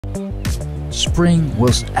Spring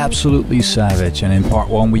was absolutely savage, and in part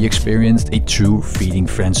 1 we experienced a true feeding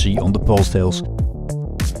frenzy on the polestails.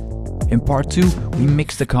 In part 2 we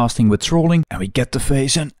mixed the casting with trolling and we get to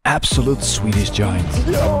face an absolute Swedish giant.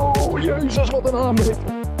 Yo, jezus, wat een aanblik!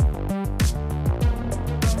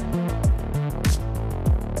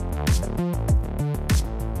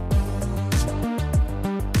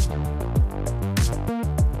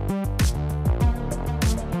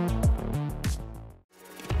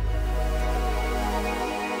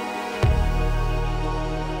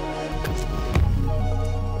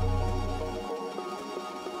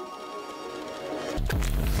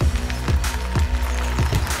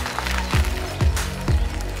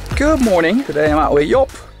 Good morning, today I'm out with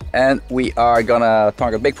Job and we are gonna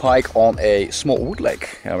target big pike on a small wood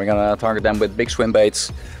lake. And we're gonna target them with big swim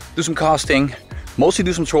baits, do some casting, mostly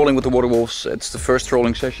do some trolling with the water wolves. It's the first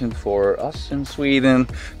trolling session for us in Sweden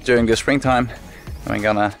during the springtime. And we're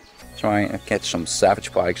gonna try and catch some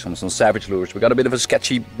savage pikes, some savage lures. We got a bit of a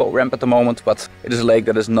sketchy boat ramp at the moment, but it is a lake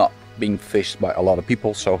that is not being fished by a lot of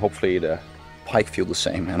people, so hopefully the pike feel the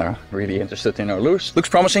same and are really interested in our lures. Looks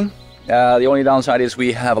promising. The only downside is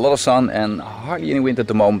we have a lot of sun and hardly any wind at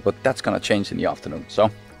the moment, but that's gonna change in the afternoon. So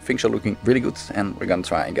things are looking really good and we're gonna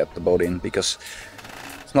try and get the boat in because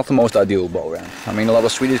it's not the most ideal boat ramp. I mean, a lot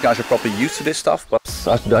of Swedish guys are probably used to this stuff, but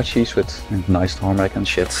us Dutchies with nice tarmac and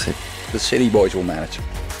shit, the city boys will manage.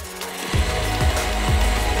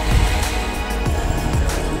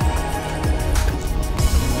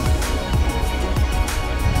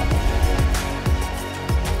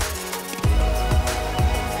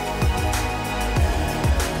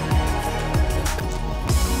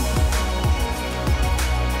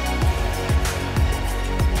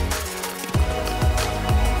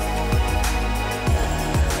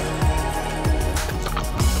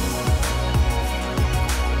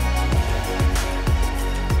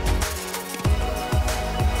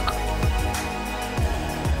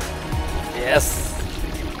 Yes!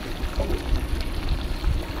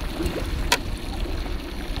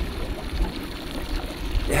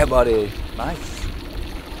 Yeah, buddy. Nice.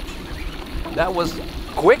 That was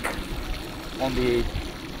quick on the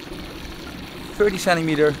 30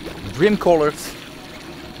 centimeter brim colored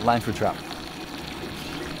line for trout.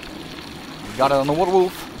 We got it on the water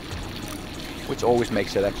wolf, which always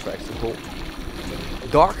makes it extra cool.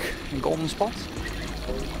 Dark and golden spots,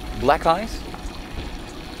 black eyes.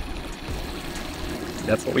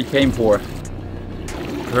 That's what we came for.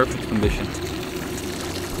 Perfect condition.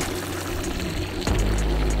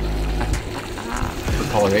 The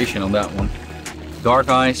coloration on that one. Dark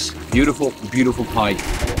eyes, beautiful, beautiful pike.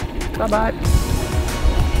 Bye bye.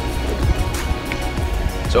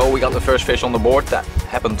 So we got the first fish on the board. That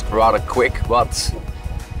happened rather quick, but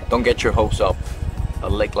don't get your hopes up. A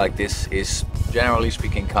lake like this is generally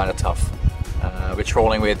speaking kind of tough. We're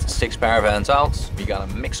trolling with 6 paravans out. We got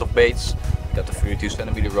a mix of baits. Got the 32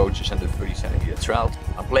 centimeter roaches and the 30 centimeter trout.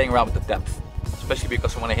 I'm playing around with the depth, especially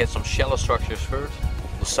because I want to hit some shallow structures first.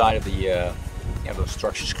 On the side of the those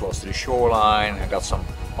structures close to the shoreline. I got some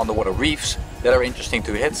underwater reefs that are interesting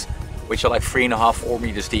to hit, which are like 3.5, 4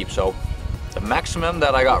 meters deep. So the maximum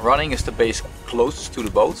that I got running is the base closest to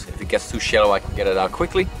the boat. If it gets too shallow, I can get it out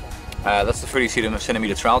quickly. That's the 30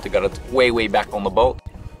 centimeter trout. I got it way back on the boat.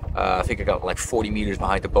 I think I got like 40 meters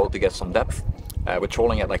behind the boat to get some depth. We're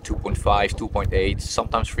trolling at like 2.5, 2.8,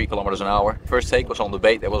 sometimes 3 kilometers an hour. First take was on the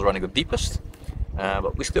bait that was running the deepest.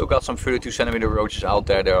 But we still got some 32 centimeter roaches out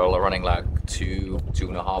there. They're all running like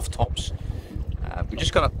 2.5 tops. We're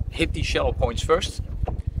just gonna hit these shallow points first.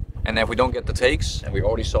 And if we don't get the takes, and we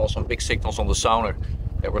already saw some big signals on the sounder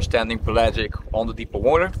that were standing pelagic on the deeper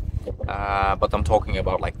water. But I'm talking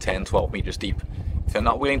about like 10, 12 meters deep. If they're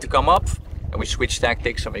not willing to come up, and we switch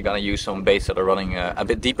tactics and we're gonna use some baits that are running a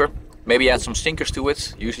bit deeper. Maybe add some stinkers to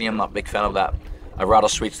it. Usually I'm not a big fan of that. I'd rather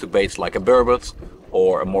switch to baits like a burbot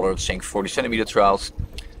or a moderate sink 40 centimeter trout.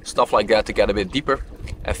 Stuff like that to get a bit deeper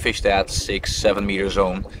and fish that 6-7 meter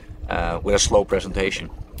zone with a slow presentation.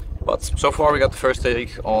 But so far we got the first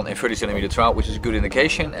take on a 30 centimeter trout, which is a good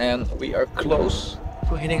indication, and we are close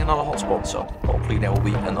to hitting another hotspot. So hopefully there will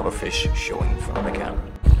be another fish showing in front of the camera.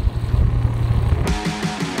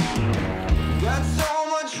 Got so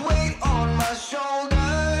much weight on my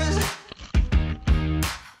shoulders.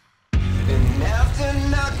 Enough to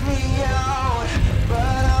knock me out,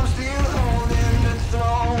 but I'm still holding the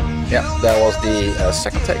throne. Yeah, that was the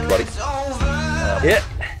second take, buddy. Yeah.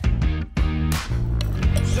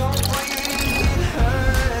 So it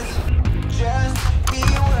hurts. Just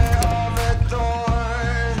beware of the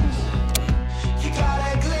thorns. You got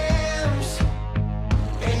a glimpse,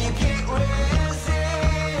 and you can't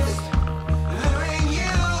resist. Luring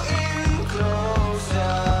you in close.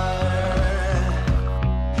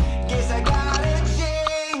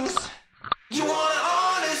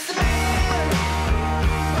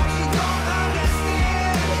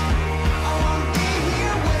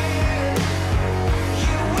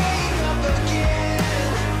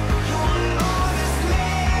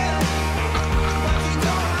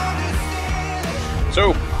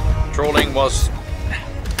 So, trolling was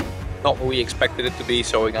not what we expected it to be,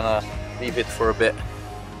 so we're gonna leave it for a bit.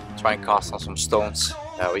 Try and cast on some stones.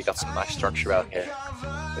 We got some nice structure out here.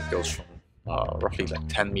 It goes from roughly like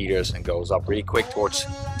 10 meters and goes up really quick towards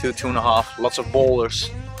 2.5. Lots of boulders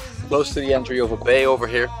close to the entry of a bay over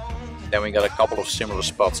here. Then we got a couple of similar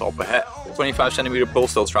spots up ahead. 25 centimeter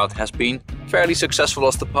pulse tail trout has been fairly successful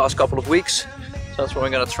as the past couple of weeks. So that's what we're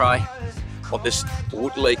gonna try on this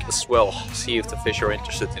wood lake as well. See if the fish are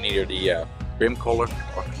interested in either the brim collar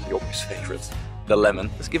or Joppie's favorite, the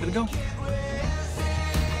lemon. Let's give it a go.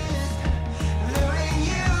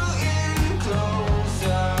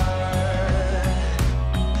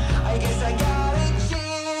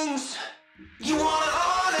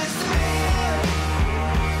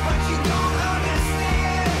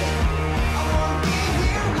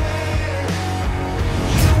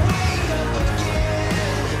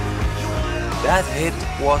 That hit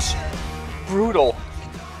was brutal.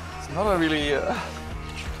 It's not a really,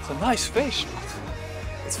 it's a nice fish, but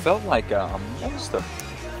it felt like a monster.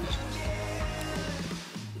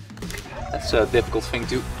 That's a difficult thing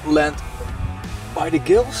to land by the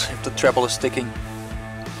gills if the treble is sticking.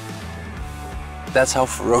 That's how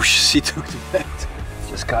ferocious he took the bait.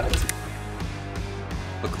 Just got it.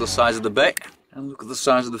 Look at the size of the bait and look at the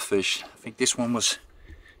size of the fish. I think this one was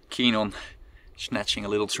keen on snatching a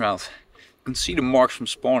little trout. You can see the marks from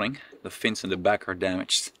spawning. The fins in the back are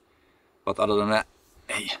damaged. But other than that,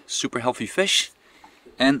 a super healthy fish.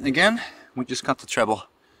 And again, we just got the treble.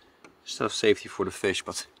 Just out of safety for the fish,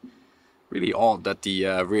 but really odd that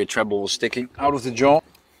the rear treble was sticking out of the jaw.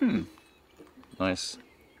 Nice.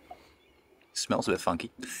 Smells a bit funky.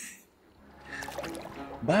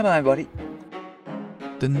 Bye bye, buddy.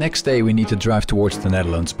 The next day we need to drive towards the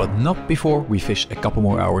Netherlands, but not before we fish a couple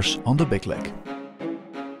more hours on the big lake.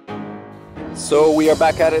 So we are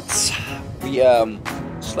back at it. We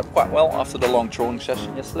slept quite well after the long trolling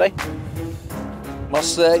session yesterday.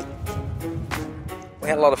 Must say, we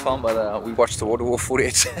had a lot of fun, but we watched the water wolf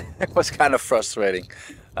footage. It was kind of frustrating.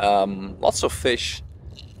 Lots of fish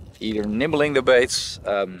either nibbling the baits,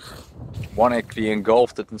 one actually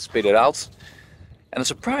engulfed it and spit it out, and a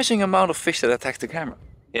surprising amount of fish that attacked the camera.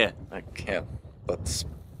 Yeah, but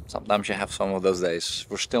sometimes you have some of those days.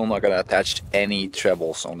 We're still not gonna attach any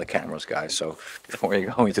trebles on the cameras, guys, so before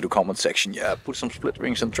you go into the comment section, yeah, put some split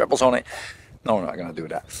rings and trebles on it. No, we're not gonna do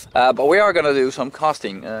that. But we are gonna do some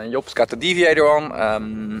casting. Jop's got the deviator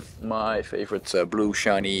on, my favorite blue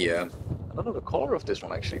shiny, I don't know the color of this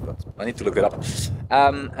one actually, but I need to look it up.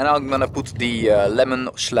 And I'm gonna put the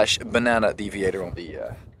lemon/banana deviator on the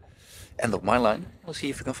end of my line. We'll see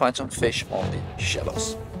if we can find some fish on the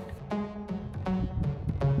shallows.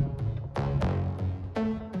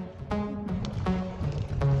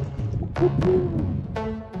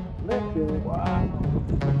 Wow.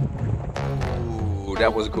 Ooh,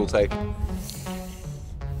 that was a cool take. On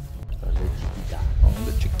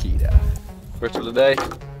the Chiquita. First of the day.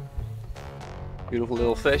 Beautiful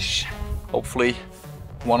little fish. Hopefully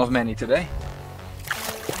one of many today.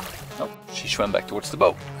 Oh, she swam back towards the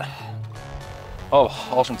boat. Oh,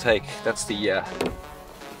 awesome take. That's the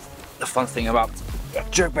fun thing about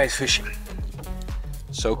jerkbait fishing.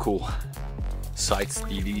 So cool. Besides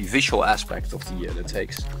the visual aspect of the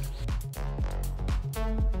takes.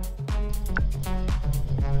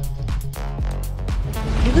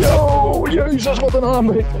 Yo, jezus, wat een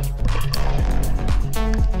aanbeet.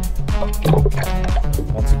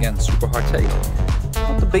 Once again, super hard take.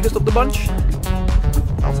 Not the biggest of the bunch.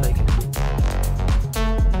 I'll take it.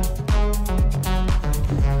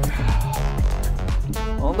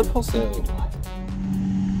 On the posto.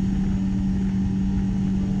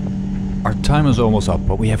 Our time is almost up,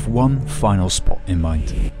 but we have one final spot in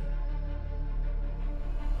mind.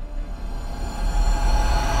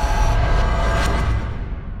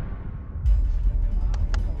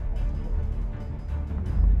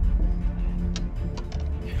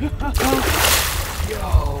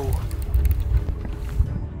 Yo!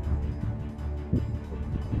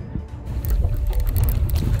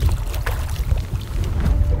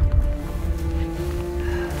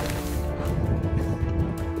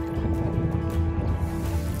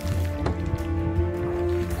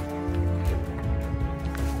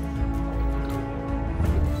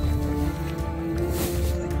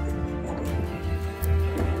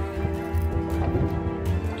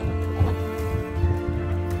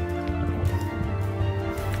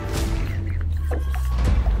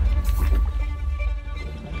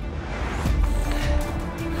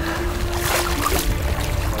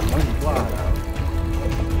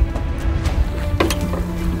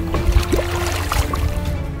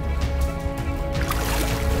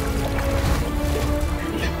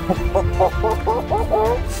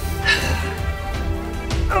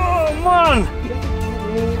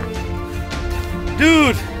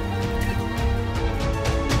 Dude!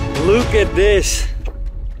 Look at this!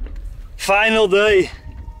 Final day!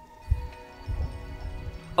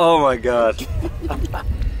 Oh my god.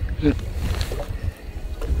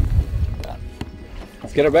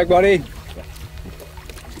 Let's get her back, buddy.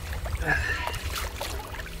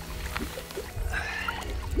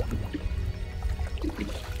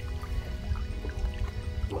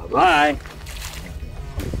 Bye.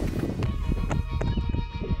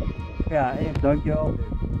 Ja, even dankjewel.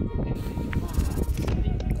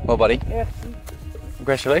 Well, buddy.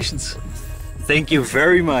 Congratulations. Thank you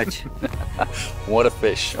very much. What a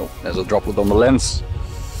fish. Oh, there's a droplet on the lens.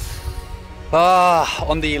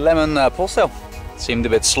 On the lemon pulse-tail. Seemed a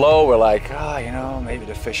bit slow. We're like, you know, maybe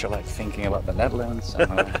the fish are like thinking about the Netherlands.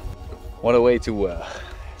 What a way to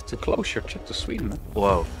close your trip to Sweden, man.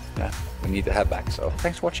 Whoa. Yeah, we need to head back. So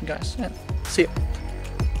thanks for watching, guys, and see you.